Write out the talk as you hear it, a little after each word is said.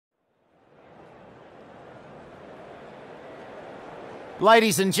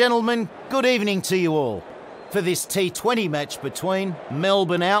Ladies and gentlemen, good evening to you all for this T20 match between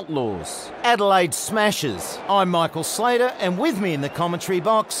Melbourne Outlaws, Adelaide Smashers. I'm Michael Slater, and with me in the commentary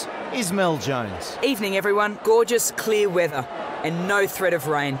box is Mel Jones. Evening everyone, gorgeous clear weather and no threat of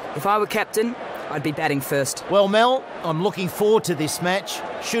rain. If I were captain, I'd be batting first. Well Mel, I'm looking forward to this match,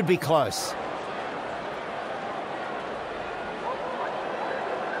 should be close.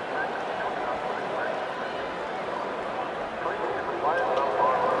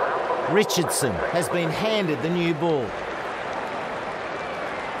 Richardson has been handed the new ball.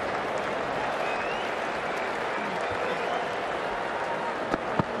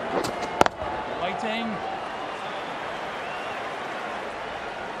 Waiting.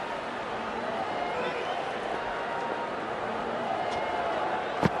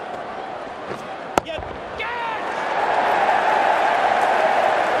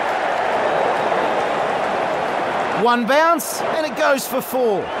 One bounce and it goes for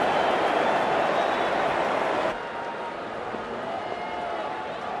 4.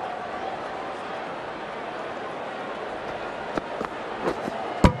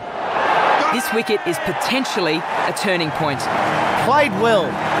 This wicket is potentially a turning point. Played well,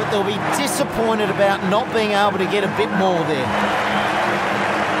 but they'll be disappointed about not being able to get a bit more there.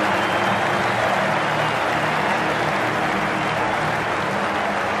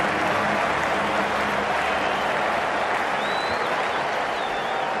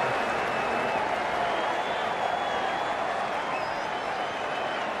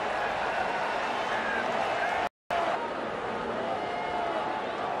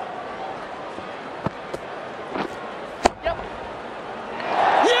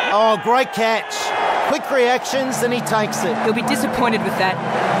 Oh, great catch. Quick reactions and he takes it. He'll be disappointed with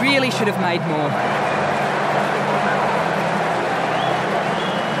that. Really should have made more.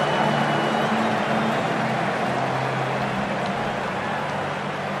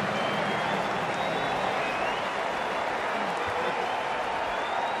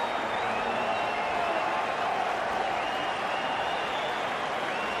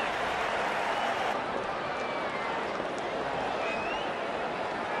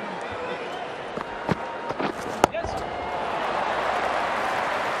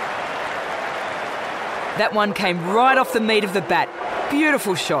 That one came right off the meat of the bat.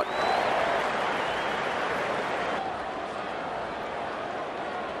 Beautiful shot.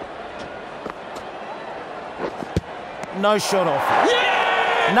 No shot off.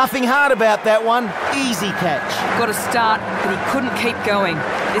 Yeah! Nothing hard about that one. Easy catch. Got a start, but he couldn't keep going.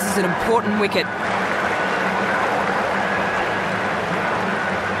 This is an important wicket.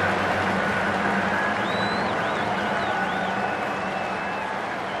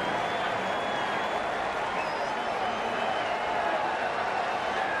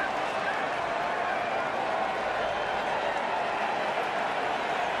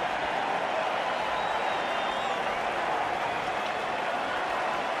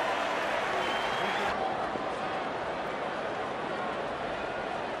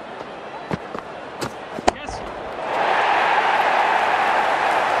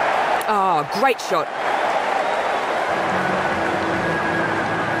 Oh, great shot.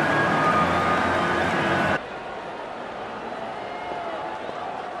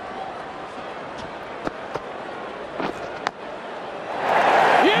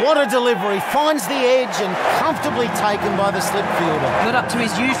 What a delivery. Finds the edge and comfortably taken by the slip fielder. Not up to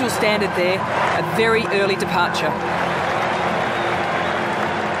his usual standard there. A very early departure.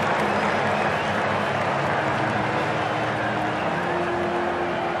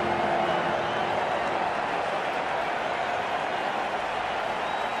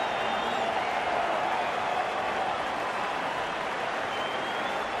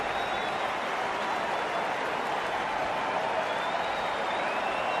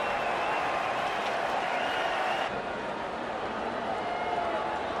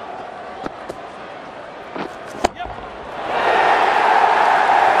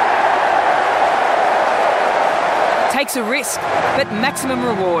 Takes a risk, but maximum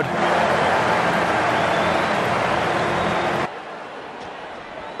reward.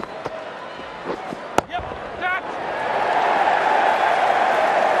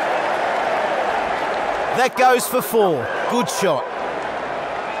 That goes for 4. Good shot.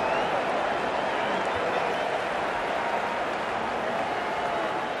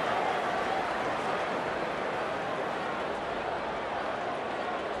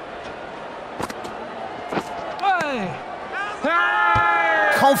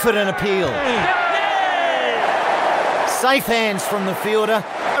 Confident appeal. Safe hands from the fielder.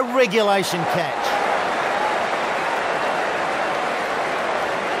 A regulation catch.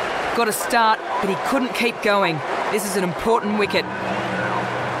 Got a start, but he couldn't keep going. This is an important wicket.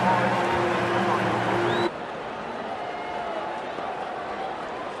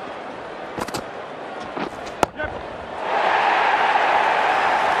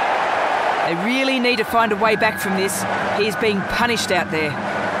 They really need to find a way back from this. He's being punished out there.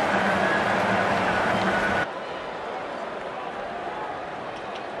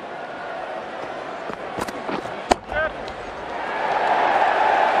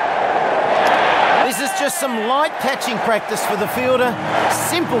 This is just some light catching practice for the fielder.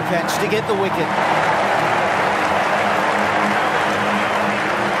 Simple catch to get the wicket.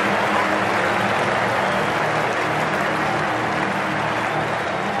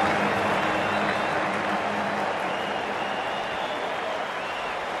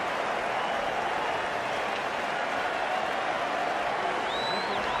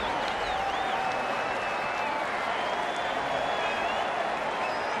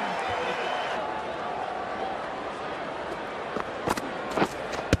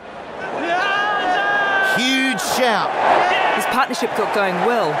 Huge shout. His partnership got going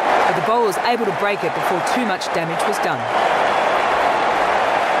well, but the bowler was able to break it before too much damage was done.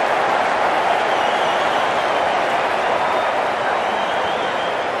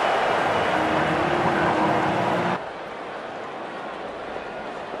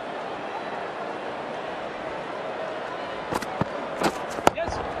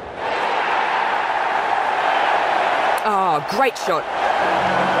 Oh, great shot.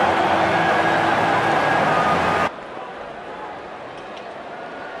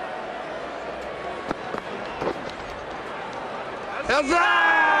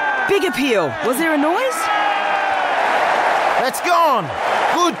 Big appeal. Was there a noise? That's gone.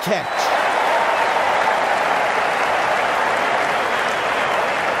 Good catch.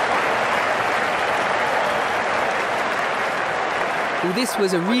 Well, this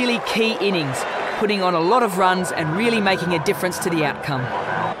was a really key innings, putting on a lot of runs and really making a difference to the outcome.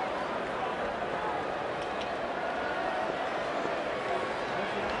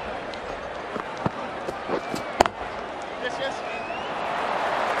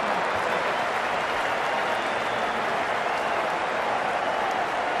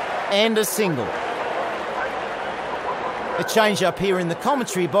 And a single. A change up here in the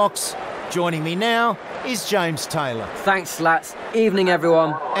commentary box. Joining me now is James Taylor. Thanks, Slats. Evening,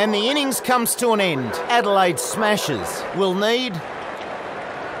 everyone. And the innings comes to an end. Adelaide Smashers will need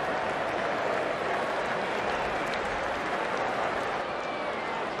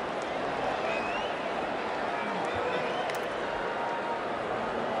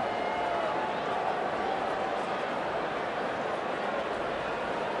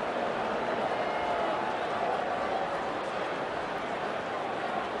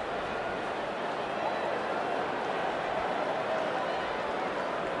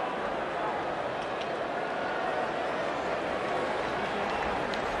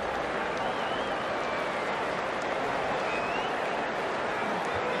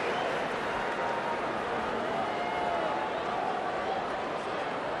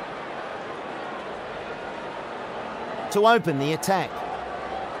to open the attack.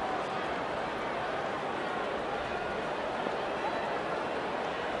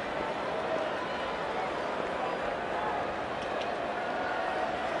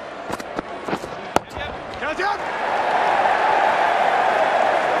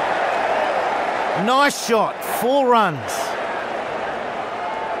 Nice shot, 4 runs.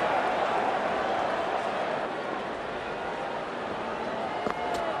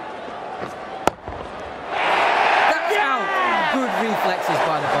 Reflexes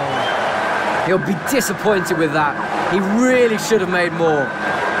by the bowler. He'll be disappointed with that. He really should have made more.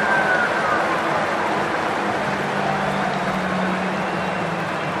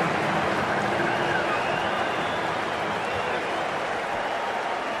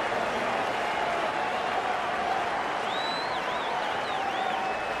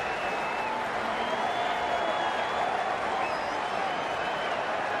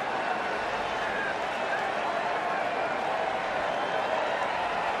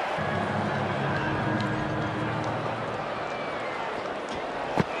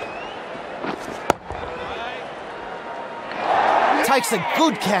 Takes a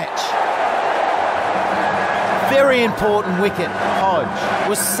good catch. Very important wicket. Hodge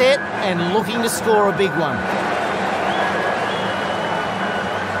was set and looking to score a big one.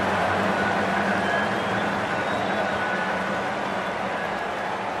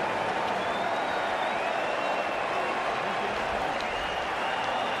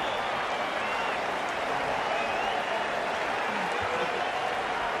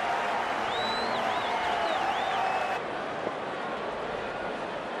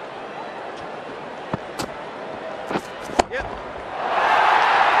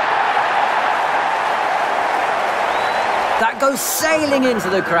 That goes sailing into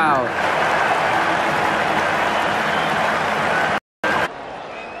the crowd.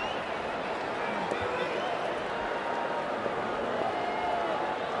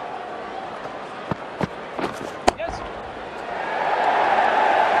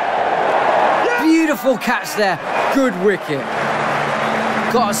 Clever catch there. Good wicket.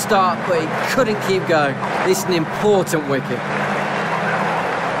 Got a start, but he couldn't keep going. This is an important wicket.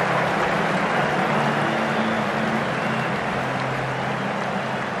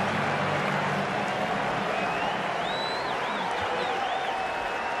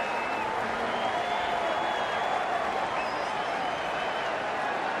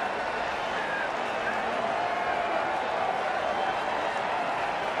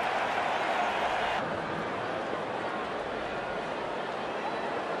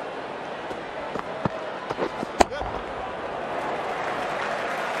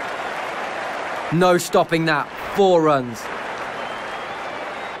 No stopping that. 4 runs.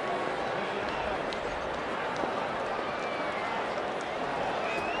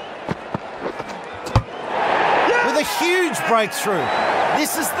 With a huge breakthrough.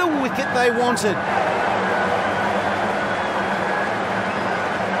 This is the wicket they wanted.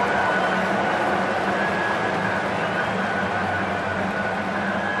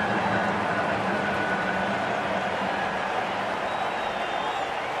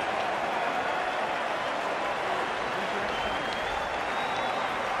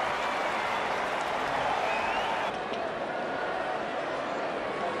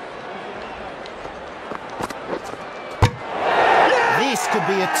 This could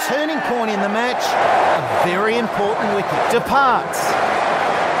be a turning point in the match. A very important wicket departs.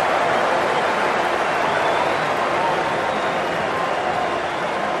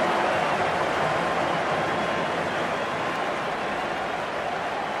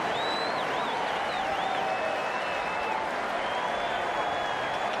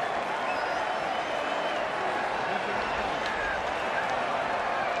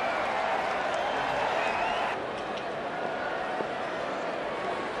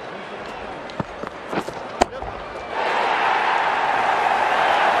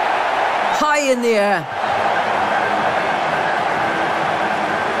 High in the air.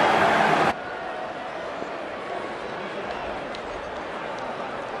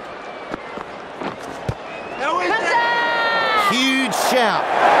 Huge shout.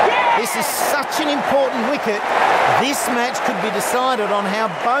 This is such an important wicket. This match could be decided on how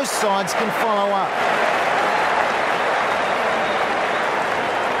both sides can follow up.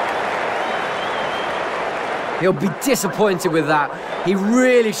 He'll be disappointed with that. He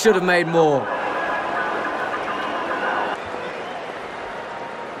really should have made more.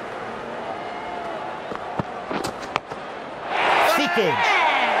 Thick edge.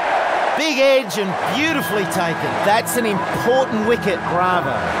 Big edge and beautifully taken. That's an important wicket,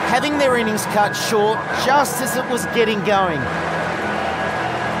 bravo. Having their innings cut short just as it was getting going.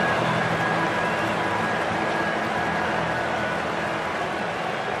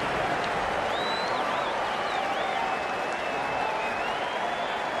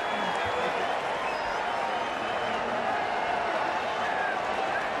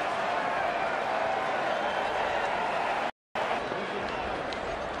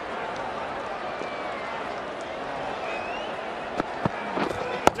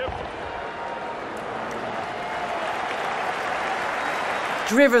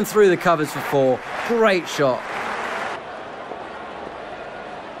 Driven through the covers for 4. Great shot.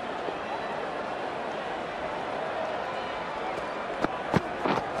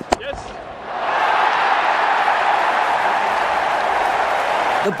 Yes.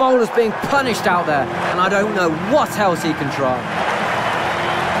 The bowler's being punished out there, and I don't know what else he can try.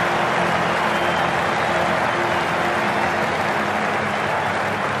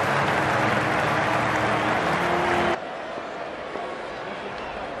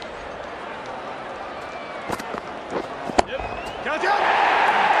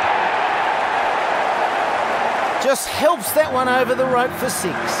 Just helps that one over the rope for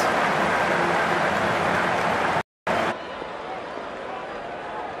 6.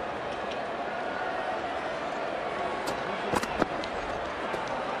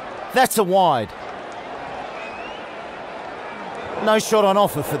 That's a wide. No shot on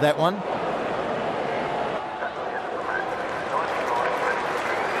offer for that one.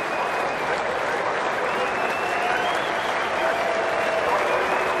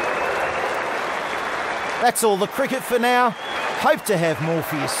 That's all the cricket for now. Hope to have more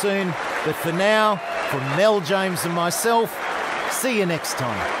for you soon. But for now, from Mel, James and myself, see you next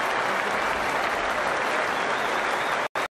time.